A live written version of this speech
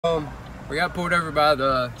We got pulled over by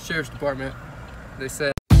the sheriff's department. They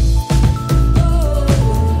said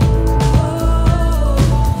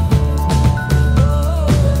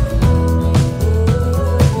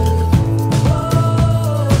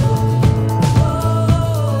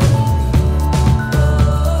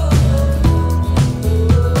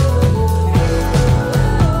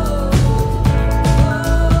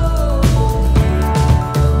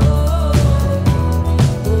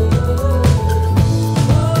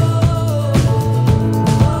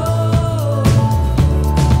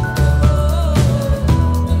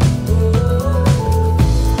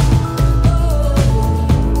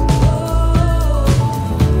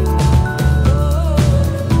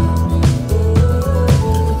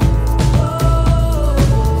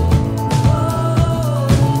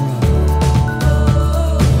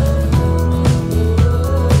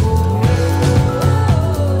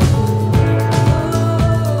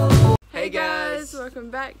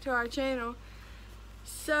welcome back to our channel.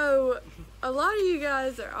 So a lot of you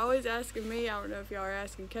guys are always asking me, I don't know if y'all are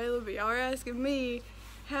asking Caleb, but y'all are asking me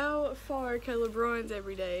how far Caleb runs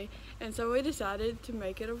every day, and so we decided to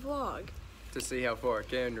make it a vlog to see how far I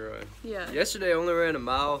can run. Yeah. Yesterday I only ran a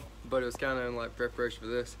mile, but it was kind of in like preparation for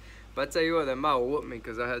this. But I tell you what, that mile whooped me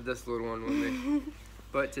because I had this little one with me.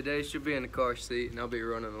 But today she'll be in the car seat and I'll be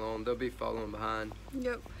running along. They'll be following behind.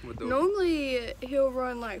 Yep. Normally he'll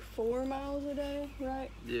run like 4 miles a day,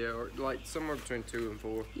 right? Yeah, or like somewhere between 2 and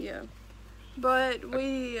 4. Yeah. But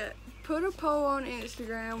we put a poll on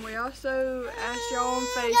Instagram. We also asked y'all on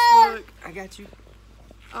Facebook. I got you.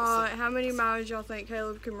 How many miles y'all think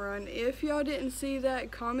Caleb can run. If y'all didn't see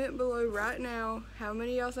that, comment below right now how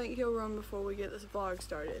many y'all think he'll run before we get this vlog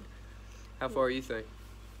started. How far you think?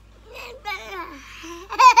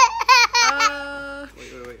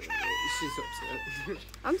 Wait. She's upset.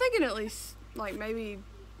 I'm thinking at least like maybe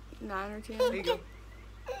 9 or 10. There you go.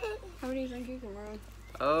 How many do you think you can run?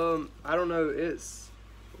 I don't know.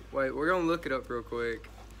 Wait, we're gonna look it up real quick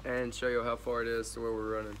and show you how far it is to where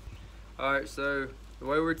we're running. Alright, so the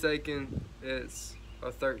way we're taking, it's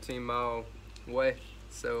a 13-mile way.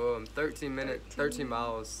 So 13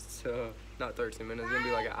 miles to not 13 minutes, it's gonna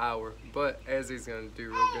be like an hour. But Ezzy's gonna do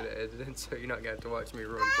real good at editing, so you're not gonna have to watch me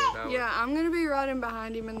run for an hour. Yeah, I'm gonna be riding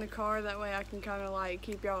behind him in the car, that way I can kind of like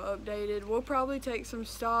keep y'all updated. We'll probably take some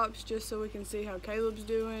stops just so we can see how Caleb's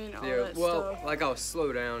doing, all that well, stuff. like I'll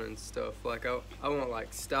slow down and stuff. Like I won't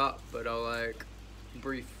like stop, but I'll like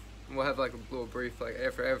brief. We'll have like a little brief like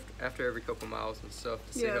after every couple miles and stuff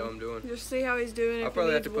to see how I'm doing. Just see how he's doing. I'll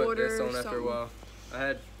probably have to put this on after a while. I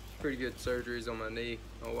had pretty good surgeries on my knee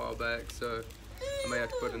a while back, so I may have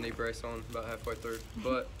to put a knee brace on about halfway through.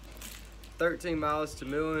 But 13 miles to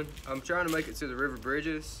Millen. I'm trying to make it to the River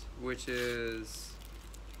Bridges, which is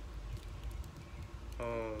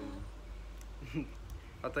I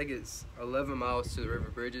think it's 11 miles to the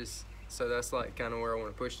River Bridges, so that's like kind of where I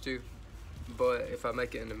want to push to. But if I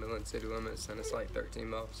make it into Millen city limits, then it's like 13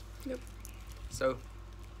 miles. Yep. So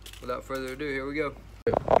without further ado, here we go.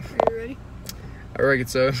 Are you ready? I reckon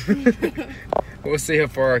so. We'll see how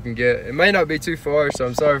far I can get. It may not be too far, so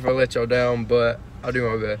I'm sorry if I let y'all down, but I'll do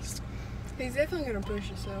my best. He's definitely gonna push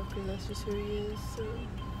himself because that's just who he is. So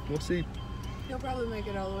we'll see. He'll probably make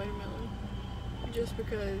it all the way to Millen, just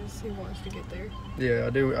because he wants to get there. Yeah, I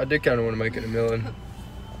do kind of want to make it to Millen.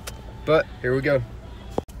 But here we go.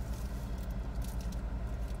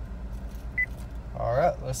 All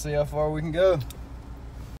right, let's see how far we can go.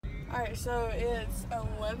 All right, so it's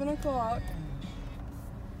 11 o'clock.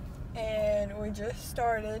 And we just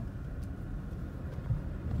started.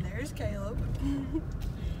 There's Caleb.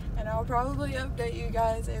 And I'll probably update you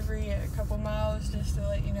guys every couple miles just to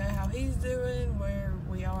let you know how he's doing, where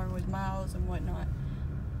we are with miles and whatnot.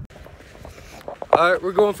 Alright,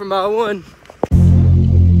 we're going for mile 1.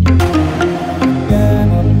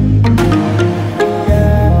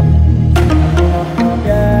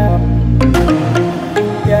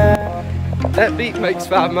 That beat makes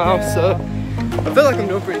 5 miles, so I feel like I'm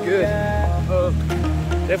doing pretty good.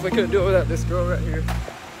 Definitely couldn't do it without this girl right here.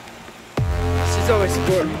 She's always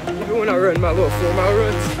supporting me. Even when I run my little 4-mile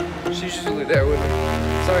runs, she's usually there with me.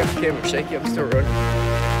 Sorry if the camera's shaky, I'm still running.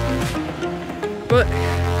 But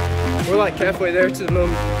we're like halfway there to the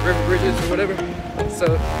River Bridges or whatever.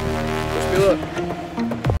 So wish me luck.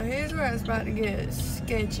 Here's where it's about to get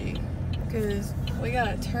sketchy, because we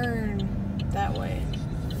gotta turn that way.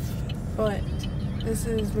 But this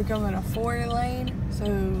is becoming a 4-lane,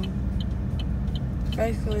 so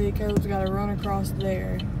basically Caleb's got to run across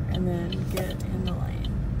there and then get in the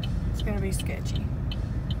lane. It's going to be sketchy.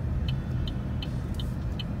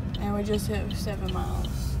 And we just hit 7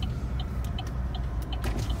 miles.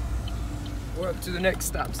 we're up to the next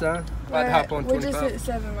stop sign. About to hop on 25. We just hit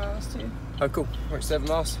 7 miles too. Oh, cool. We're at 7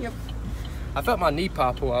 miles? Yep. I felt my knee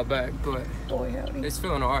pop a while back, but Boy, howdy. it's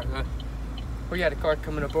feeling alright though. We got a car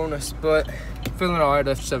coming up on us, but feeling alright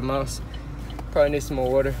after 7 miles. Probably need some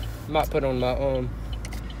more water. Might put on my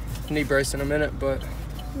knee brace in a minute, but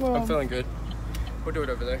Well, I'm feeling good. We'll do it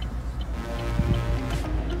over there.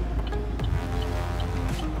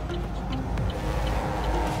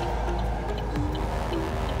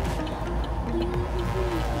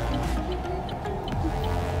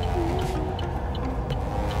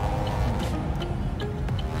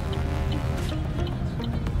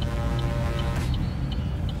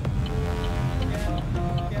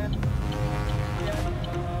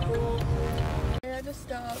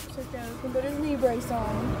 stop so Caleb can put his knee brace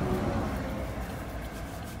on.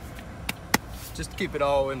 Just to keep it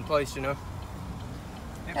all in place, you know.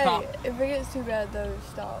 Hey, if it gets too bad though,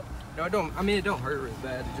 stop. No, it don't. I mean, it don't hurt really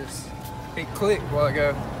bad. It clicked while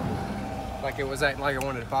ago, like it was acting like I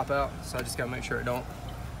wanted to pop out. So I just gotta make sure it don't.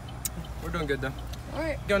 We're doing good though. All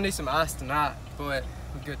right. Gonna need some ice tonight, but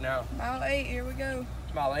we're good now. Mile 8, here we go.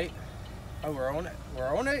 Mile 8. Oh, we're on it.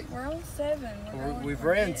 We're on it. We're on 7. We've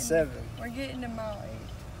ran 7. We're getting to mile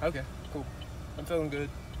 8. Okay, cool. I'm feeling good.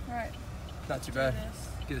 All right. Not too bad.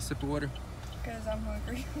 Get a sip of water. Because I'm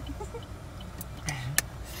hungry.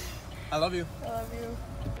 I love you. I love you.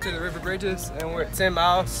 To the river bridges, and we're at 10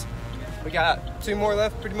 miles. We got 2 more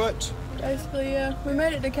left, pretty much. Basically, yeah. We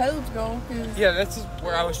made it to Caleb's goal. Yeah, that's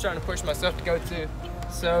where I was trying to push myself to go to.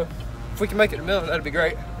 So, if we can make it to Millen, that'd be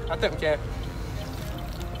great. I think we can.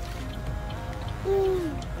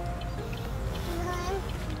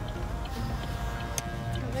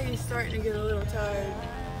 I think he's starting to get a little tired.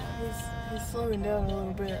 He's slowing down a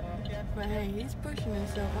little bit. But hey, he's pushing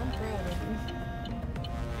himself. I'm proud of him.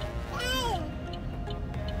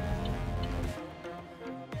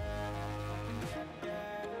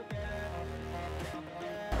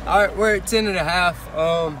 All right, we're at 10 and a half.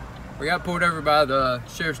 We got pulled over by the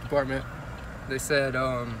sheriff's department. They said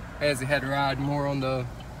Ezzy had to ride more on the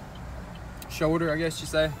shoulder, I guess you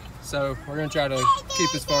say. So we're gonna try to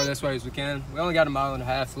keep as far this way as we can. We only got 1.5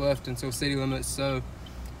 miles left until city limits, so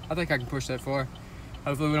I think I can push that far.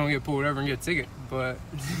 Hopefully we don't get pulled over and get a ticket, but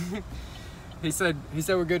he said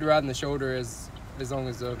we're good to ride in the shoulder as long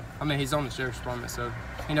as I mean, he's on the sheriff's department, so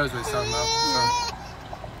he knows what he's talking about. So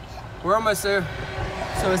we're almost there.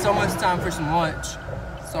 So it's almost time for some lunch.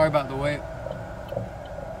 Sorry about the wait.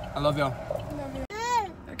 I love y'all.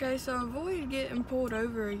 Okay, so avoid getting pulled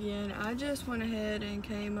over again. I just went ahead and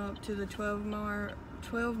came up to the 12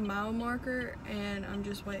 mile marker, and I'm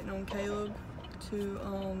just waiting on Caleb to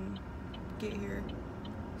get here.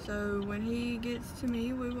 So when he gets to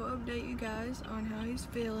me, we will update you guys on how he's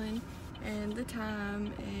feeling and the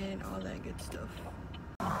time and all that good stuff.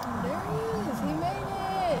 There he is, he made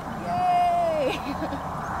it! Yay!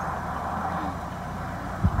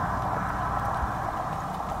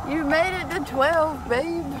 You made it to 12,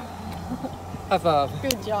 babe. High five.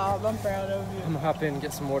 Good job, I'm proud of you. I'm gonna hop in and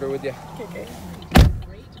get some water with you. Okay.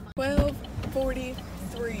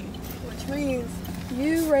 12:43, which means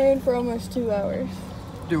you ran for almost 2 hours.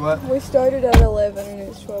 Do what? We started at 11 and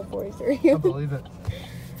it's 12:43. I believe it.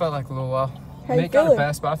 Felt like a little while. How I mean, you it kind feeling? of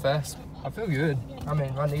passed by fast. I feel good. I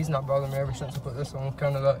mean, my knee's not bothering me ever since I put this on.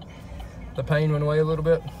 Kind of the pain went away a little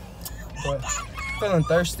bit. But feeling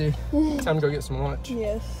thirsty. Time to go get some lunch.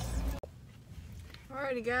 Yes.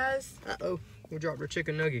 Alrighty, guys. Uh-oh. We dropped our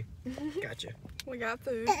chicken nugget. Gotcha. We got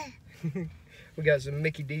food. We got some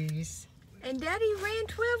Mickey D's. And Daddy ran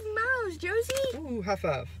 12 miles, Josie. Ooh, high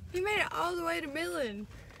five. He made it all the way to Millen.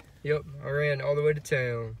 Yep, I ran all the way to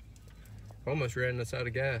town. Almost ran us out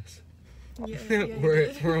of gas. Yeah,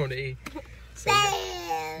 we're on E. So,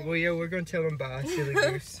 yeah. Well, yeah, we're gonna tell them bye, silly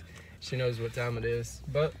goose. She knows what time it is.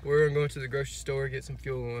 But we're gonna go to the grocery store, get some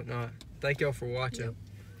fuel and whatnot. Thank y'all for watching.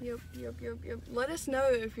 Yep. Let us know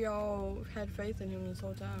if y'all had faith in him this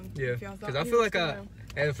whole time. Yeah, because I feel like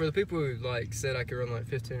and for the people who like said I could run like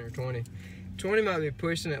 15 or 20, 20 might be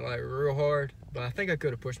pushing it like real hard, but I think I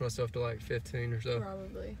could have pushed myself to like 15 or so.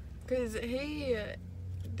 Probably, because he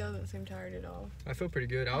doesn't seem tired at all. I feel pretty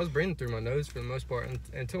good. I was breathing through my nose for the most part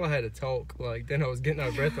until I had to talk. Like then I was getting out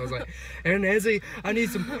of breath. I was like, "Aaron Ezzy, I need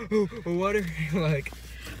some water." Like,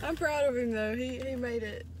 I'm proud of him though. He made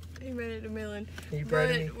it. He made it to Millen. You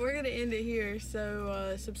proud of me? We're gonna end it here.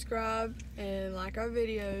 So subscribe and like our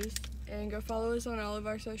videos, and go follow us on all of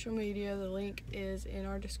our social media. The link is in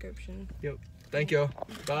our description. Yep. Thank y'all.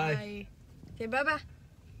 Bye. Say bye bye.